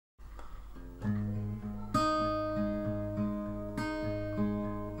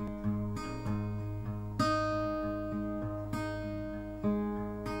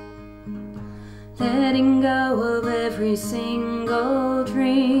letting go of every single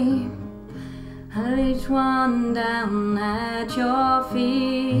dream. I lay each one down at your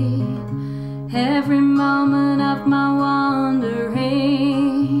feet. Every moment of my wandering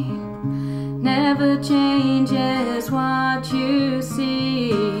never changes what you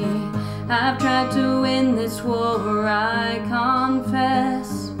see. I've tried to win this war, I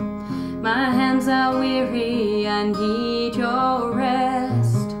confess. My hands are weary, I need your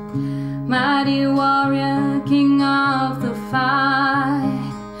rest. Mighty warrior, king of the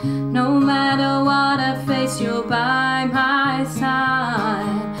fight, no matter what I face, you're by my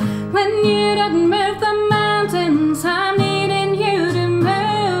side. When you don't move the mountains, I'm needing you to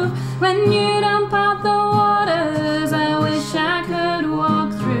move. When you don't part the waters, I wish I could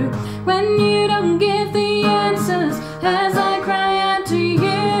walk through. When you don't give the answers as I cry out to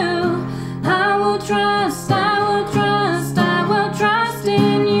you, I will trust, I will trust, I will trust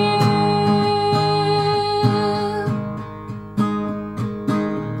in you.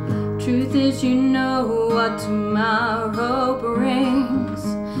 Truth is, you know what tomorrow brings.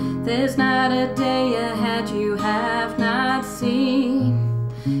 There's not a day ahead you have not seen.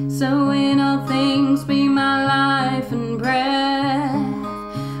 So in all things be my life and breath.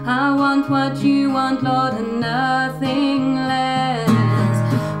 I want what you want, Lord, and nothing less.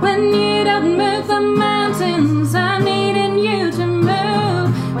 When you don't move the mountains, I'm needing you to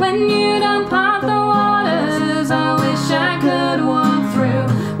move. When you don't part the waters, I wish I could walk through.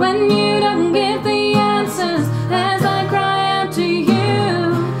 When you don't give the answers as I cry out to you,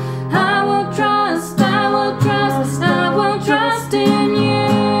 I will trust, I will trust, I will trust in you.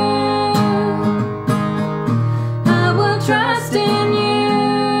 I will trust in you.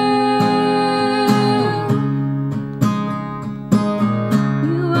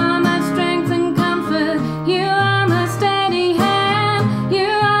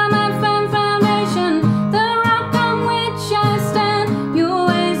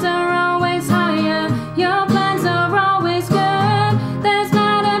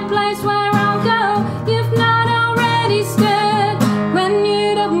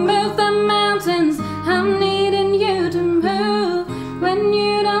 When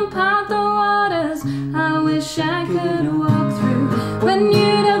you don't part the waters, I wish I could walk.